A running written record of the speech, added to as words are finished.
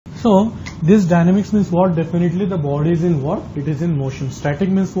So this dynamics means what? Definitely the body is in what? It is in motion. Static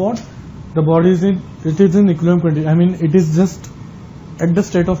means what? The body is in, it is in equilibrium condition. I mean, it is just at the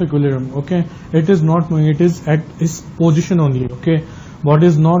state of equilibrium. Okay, it is not moving, it is at its position only. Okay, body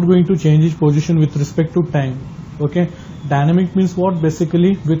is not going to change its position with respect to time. Okay, dynamic means what?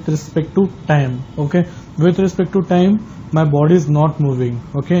 Basically with respect to time. Okay, with respect to time, my body is not moving.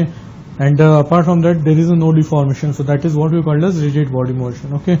 Okay, and apart from that, there is no deformation. So that is what we call as rigid body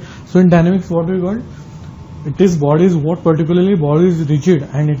motion. Okay, so in dynamics, what we call, it is body is what? Particularly body is rigid,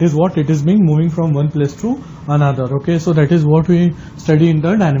 and it is what? It is being moving from one place to another. Okay, so that is what we study in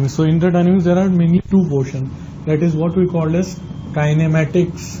the dynamics. So in the dynamics, there are mainly two portions. That is what we call as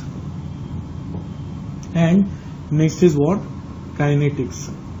kinematics, and next is what? Kinetics.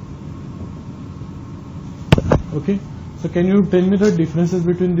 Okay, so can you tell me the differences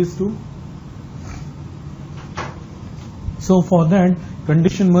between these two? So for that,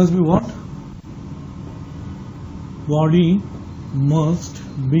 condition must be what? Body must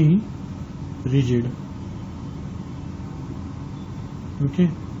be rigid. Okay,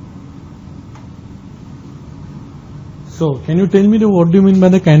 so can you tell me what do you mean by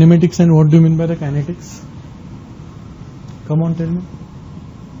the kinematics and what do you mean by the kinetics? Come on, tell me.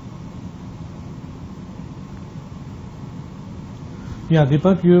 Yeah,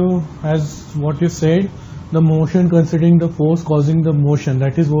 Deepak, you, as what you said, the motion considering the force causing the motion,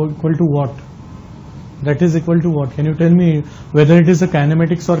 that is equal to what? That is equal to what? Can you tell me whether it is a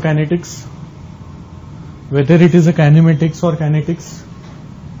kinematics or kinetics? Whether it is a kinematics or kinetics?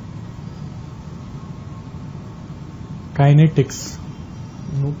 Kinetics.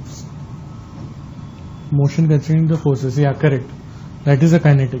 Oops. Motion considering the forces. Yeah, correct. That is a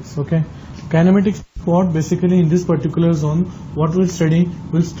kinetics. Okay. Kinematics, what? Basically in this particular zone, what we'll study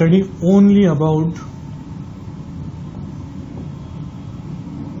only about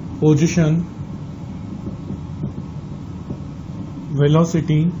position,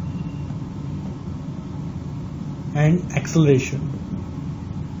 velocity and acceleration.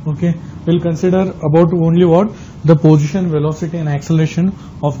 Okay, we'll consider about only what? The position, velocity and acceleration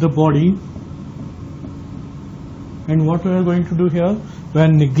of the body. And what we are going to do here, we are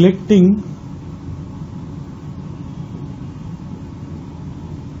neglecting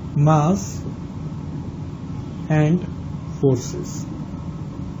mass and forces.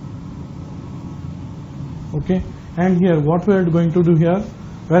 Okay, and here what we are going to do here,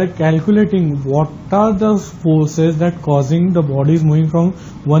 we are calculating what are the forces that causing the bodies moving from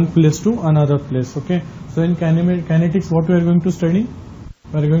one place to another place. Okay, so in kinetics, what we are going to study?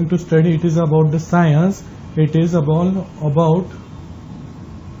 We are going to study, it is about the science, it is about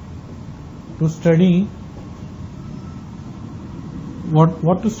to study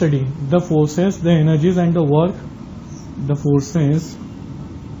what to study? The forces, the energies and the work, the forces,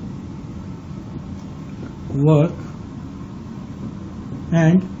 work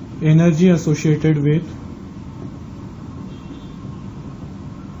and energy associated with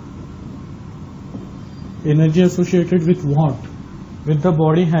what? With the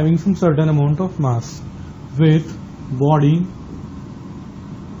body having some certain amount of mass, with body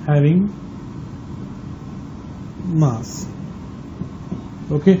having mass.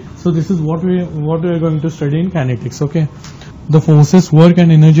 Okay, so this is what we are going to study in kinetics. Okay, the forces, work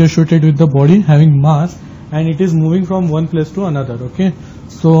and energy associated with the body having mass and it is moving from one place to another. Okay,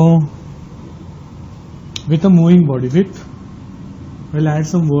 so with a moving body, we'll add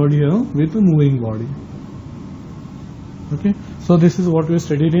some word here, with a moving body. Okay, so this is what we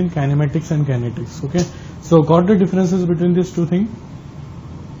studied in kinematics and kinetics. Okay, so got the differences between these two things?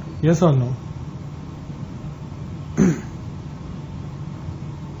 Yes or no?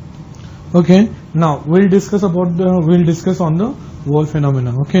 Okay, now we'll discuss on the wall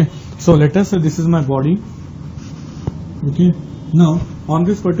phenomena. Okay, so let us say this is my body. Okay, now on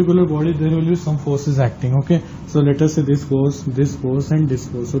this particular body there will be some forces acting. Okay, so let us say this force and this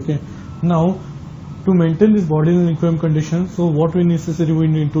force. Okay, now to maintain this body in equilibrium condition, so what we need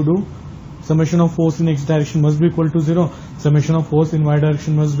to do? Summation of force in x direction must be equal to 0. Summation of force in y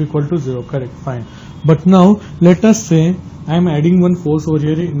direction must be equal to 0. Correct, fine. But now let us say I am adding one force over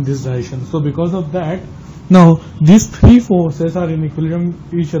here in this direction. So because of that, now these three forces are in equilibrium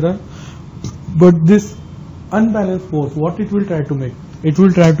each other. But this unbalanced force, what it will try to make? It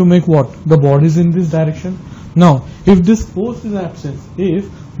will try to make what? The body is in this direction. Now, if this force is absent,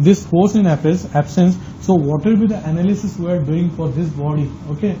 so what will be the analysis we are doing for this body?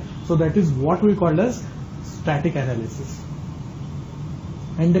 Okay, so that is what we call as static analysis.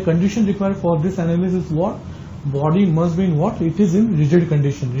 And the condition required for this analysis is what? Body must be in what? It is in rigid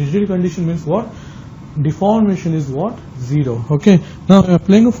condition. Rigid condition means what? deformation is what? 0. Okay, now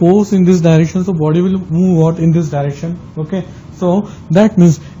applying a force in this direction, so body will move what? In this direction. Okay, so that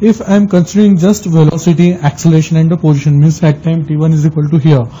means if I am considering just velocity, acceleration and the position, means at time t1 is equal to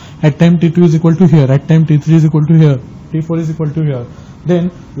here, at time t2 is equal to here, at time t3 is equal to here, t4 is equal to here, then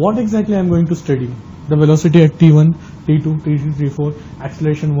what exactly I am going to study? The velocity at t1, t2, t3, t4,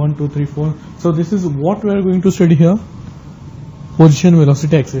 acceleration 1, 2, 3, 4. So this is what we are going to study here. Position,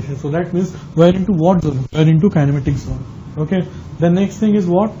 velocity, acceleration. So that means we are into what zone? We are into kinematics zone. Okay. The next thing is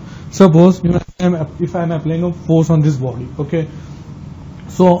what? Suppose if I am applying a force on this body. Okay.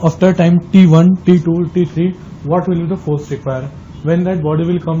 So after time t1, t2, t3, what will be the force required? When that body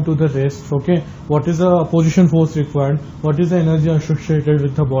will come to the rest, okay, what is the opposition force required, what is the energy associated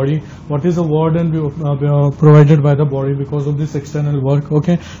with the body, what is the burden provided by the body because of this external work.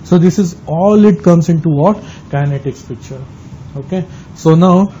 Okay, so this is all, it comes into what? Kinetics picture. Okay, so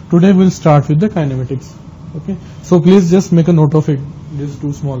now today we'll start with the kinematics. Okay, so please just make a note of it, these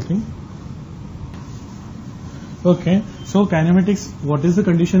two small things. Okay, so kinematics, what is the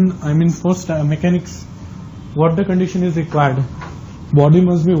condition? I mean, first mechanics, what the condition is required? Body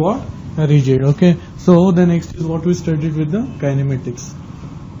must be what? Rigid. Okay, so the next is what we studied with the kinematics.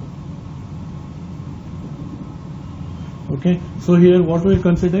 Okay, so here what we are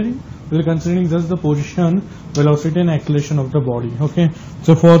considering? We are considering just the position, velocity and acceleration of the body. Okay,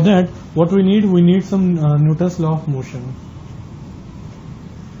 so for that what we need? We need some Newton's law of motion.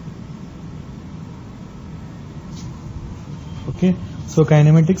 Okay, so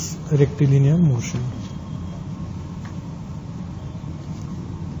kinematics, rectilinear motion.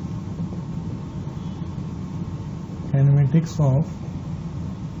 Kinematics of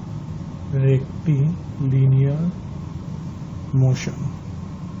rectilinear motion.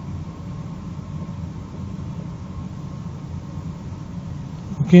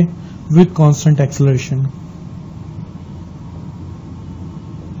 Okay, with constant acceleration.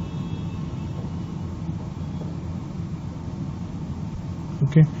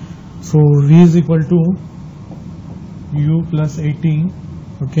 Okay, so V is equal to U plus 18.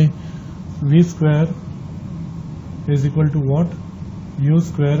 Okay, V square is equal to what? U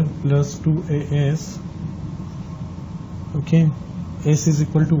square plus 2AS. Okay, S is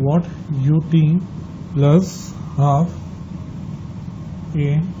equal to what? UT plus half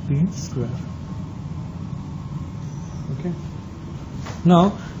AT square. Okay,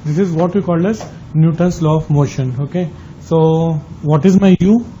 now this is what we call as Newton's law of motion. Okay, so what is my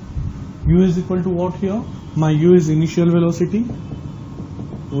U? U is equal to what here? My U is initial velocity.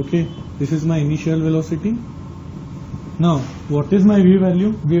 Okay, this is my initial velocity. Now what is my V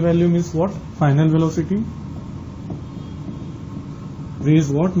value? V value means what? Final velocity. V is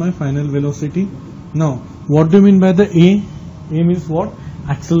what? My final velocity. Now what do you mean by the A? A means what?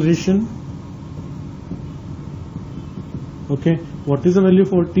 Acceleration. Okay, what is the value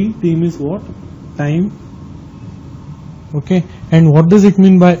for T? T means what? Time. Okay, and what does it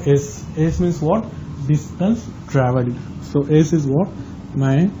mean by S? S means what? Distance traveled. So S is what?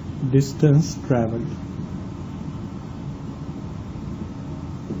 My distance traveled.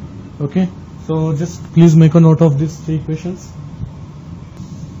 Okay, so just please make a note of these three equations.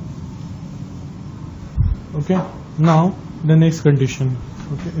 Okay, now the next condition.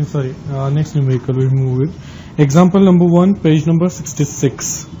 Okay, sorry, next numerical we move with. Example number 1, page number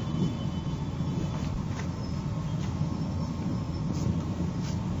 66.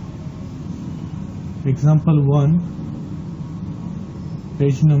 Example 1,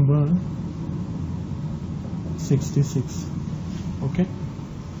 page number 66. Okay,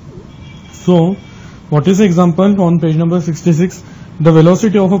 so what is the example on page number 66? The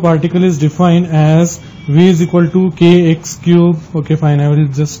velocity of a particle is defined as V is equal to kx cube. Okay, fine, I will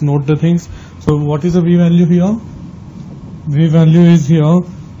just note the things. So what is the V value here? V value is here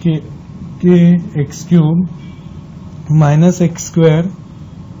kx cube minus x square,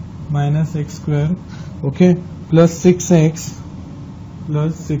 okay, plus 6x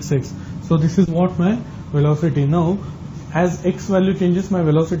plus 6x. So this is what my velocity. Now as x value changes, my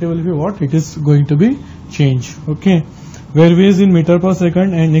velocity will be what? It is going to be change. Okay, where V is in meter per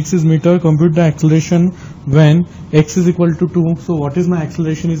second and x is meter. Compute the acceleration when x is equal to 2. So what is my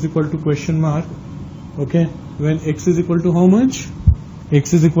acceleration is equal to question mark. Okay, when x is equal to how much?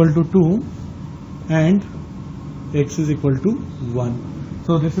 X is equal to 2 and x is equal to 1.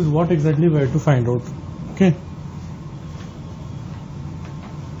 So this is what exactly we have to find out. Okay,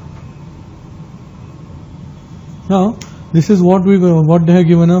 now this is what they have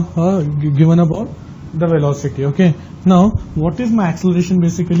given about the velocity. Okay, now what is my acceleration?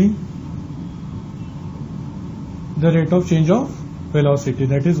 Basically the rate of change of velocity.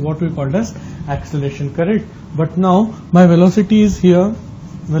 That is what we called as acceleration, correct? But now my velocity is here.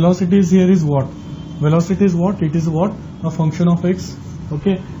 Velocity is here is what? Velocity is what? It is what? A function of x.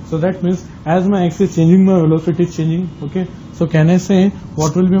 Okay. So that means as my x is changing, my velocity is changing. Okay. So can I say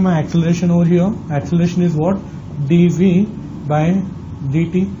what will be my acceleration over here? Acceleration is what? dv by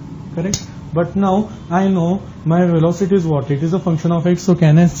dt, correct? But now I know my velocity is what? It is a function of x. So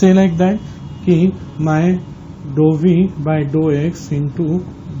can I say like that? Ki my dou v by dou x into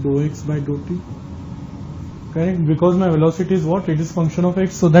dou x by dou t, correct? Because my velocity is what? It is function of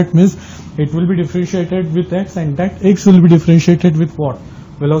x. So that means it will be differentiated with x, and that x will be differentiated with what?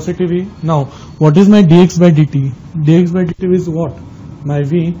 Velocity v. Now what is my dx by dt? Dx by dt is what? My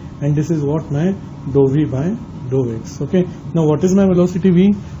v, and this is what? My dou v by dou x. Okay. Now what is my velocity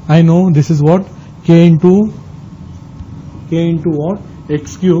v? I know this is what? K into what?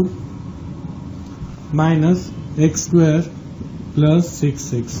 X cube minus x square plus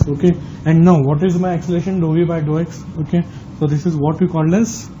 6x. Okay. And now what is my acceleration? Dou v by dou x. Okay. So this is what we call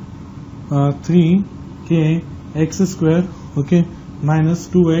as 3k x square. Okay. Minus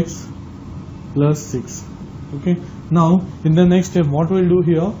 2x plus 6. Okay. Now in the next step, what we'll do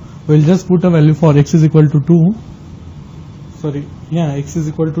here? We'll just put a value for x is equal to 2. Sorry. Yeah, x is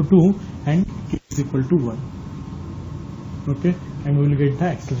equal to 2 and k is equal to 1. Okay. And we'll get the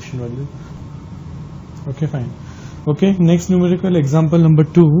acceleration value. Okay, fine. Okay, next numerical example number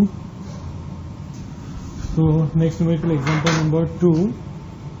 2. So next numerical example number 2,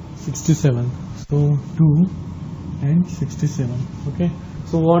 67. So 2 and 67. Okay,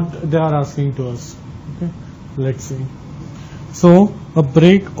 so what they are asking to us? Okay, let's see. So a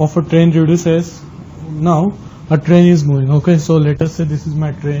brake of a train reduces. Now a train is moving. Okay, so let us say this is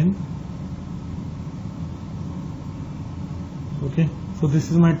my train. Okay, so this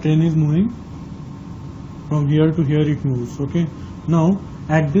is my train is moving. From here to here it moves. Okay. Now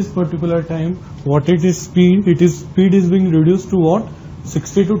at this particular time, what it is speed? It is speed is being reduced to what?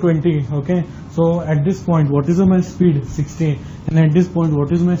 60 to 20. Okay. So at this point, what is my speed? 60. And at this point,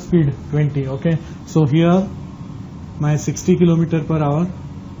 what is my speed? 20. Okay. So here my 60 km per hour.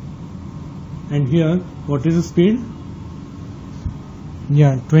 And here what is the speed?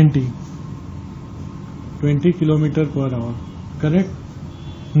 Yeah, 20 km per hour. Correct.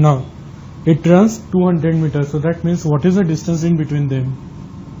 Now it runs 200 meters. So that means what is the distance in between them?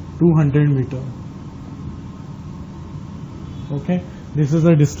 200 meters. Okay. This is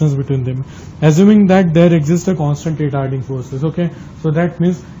the distance between them. Assuming that there exists a constant retarding forces. Okay. So that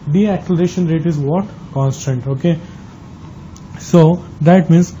means the acceleration rate is what? Constant. Okay. So that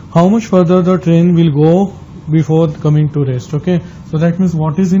means how much further the train will go before coming to rest. Okay. So that means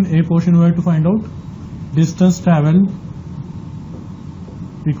what is in A portion we have to find out? Distance travel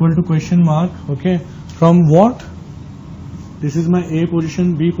equal to question mark. Okay. From what? This is my A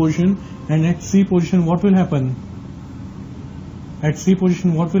position, B position, and at C position what will happen? At C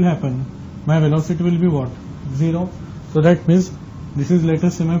position what will happen? My velocity will be what? 0. So that means this is, let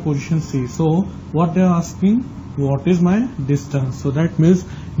us say, my position C. So what they are asking, what is my distance? So that means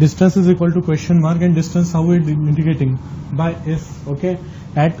distance is equal to question mark, and distance how we are indicating? By S. Okay.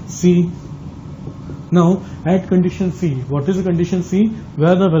 At C. Now at condition C, what is the condition C?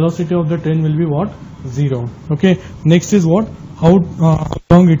 Where the velocity of the train will be what? 0. Okay. Next is what? How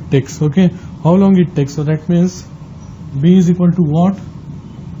long it takes. Okay. How long it takes? So that means B is equal to what?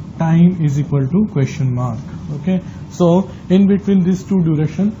 Time is equal to question mark. Okay. So in between these two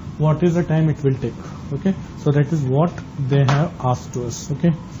duration, what is the time it will take? Okay. So that is what they have asked to us.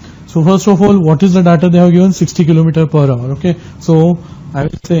 Okay. So first of all, what is the data they have given? 60 km per hour. Okay. So I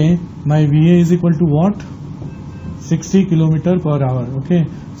will say my VA is equal to what? 60 km per hour. Okay.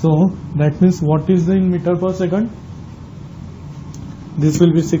 So that means what is the in meter per second? This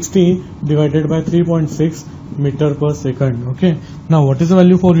will be 60 divided by 3.6 meter per second. Okay. Now what is the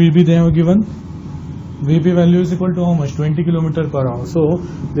value for VB they have given? VB value is equal to how much? 20 km per hour. So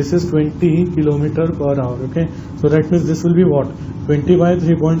this is 20 km per hour. Okay. So that means this will be what? 20 by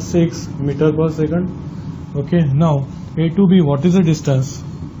 3.6 meter per second. Okay. Now A to B, what is the distance?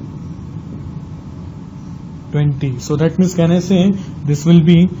 20. So that means can I say this will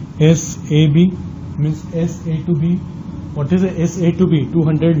be SAB, means SA to B. What is the SA to B?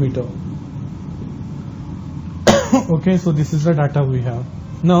 200 meter. Okay, so this is the data we have.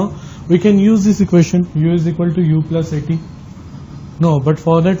 Now we can use this equation, U is equal to U plus AT. No, but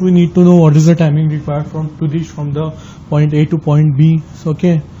for that we need to know what is the timing required from the point A to point B. So,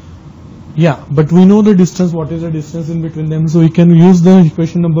 okay. Yeah, but we know the distance, what is the distance in between them. So we can use the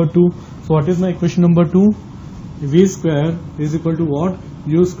equation number 2. So what is my equation number 2? V square is equal to what?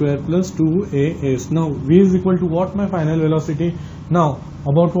 u square plus 2as. Now v is equal to what? My final velocity. Now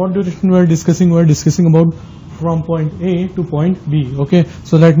about what direction we are discussing? We are discussing about from point A to point B. Okay,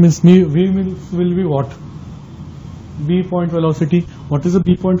 so that means v will be what? B point velocity. What is the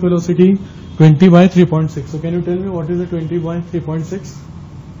B point velocity? 20 by 3.6. So can you tell me what is the 20 by 3.6?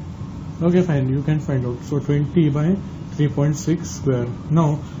 Okay, fine, you can find out. So 20 by 3.6 square.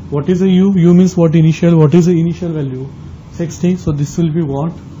 Now what is the u? U means what? Initial. What is the initial value? 60. So this will be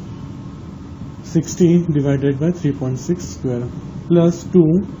what? 60 divided by 3.6 square plus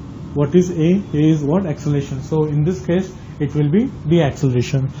 2. What is A? A is what? Acceleration. So in this case it will be the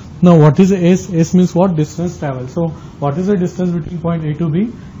acceleration. Now what is S? S means what? Distance travel. So what is the distance between point A to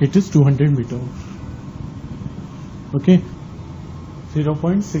B? It is 200 meter. Okay,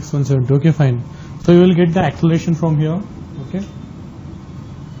 0.617. Okay, fine. So you will get the acceleration from here. Okay,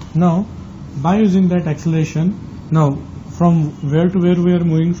 now by using that acceleration, now from where to where we are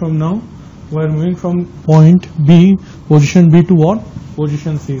moving from now? We are moving from point B, position B to what?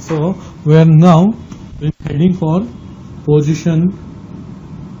 Position C. So we are now heading for position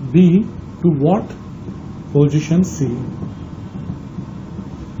B to what? Position C.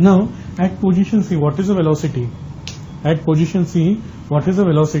 Now at position C, what is the velocity? At position C, what is the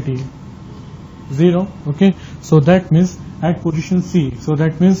velocity? 0. Okay, so that means at position C, so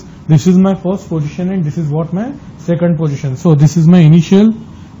that means this is my first position and this is what? My second position. So this is my initial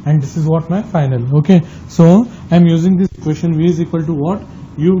and this is what? My final. Okay, so I am using this equation. V is equal to what?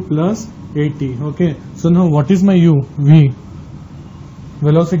 U plus AT. Okay, so now what is my U? V.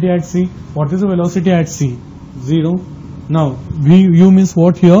 Velocity at C. What is the velocity at C? 0. Now V U means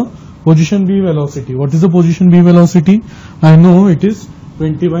what here? Position B velocity. What is the position B velocity? I know it is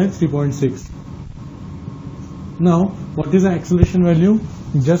 20 by 3.6. Now what is the acceleration value?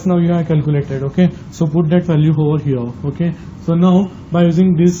 Just now you have calculated. Okay, so put that value over here. Okay, so now by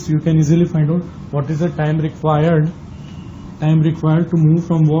using this you can easily find out what is the time required to move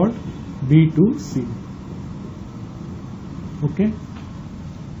from what? B to C. Okay,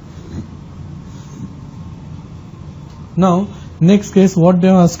 now next case, what they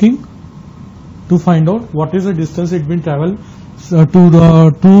are asking? To find out what is the distance it been traveled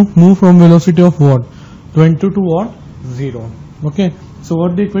to move from velocity of what? 20 to what? 0. Okay, so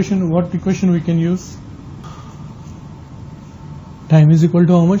what equation we can use? Time is equal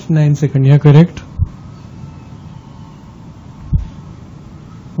to how much? 9 seconds. Yeah, correct.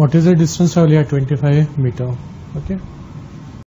 What is the distance traveled? 25 meter. Okay.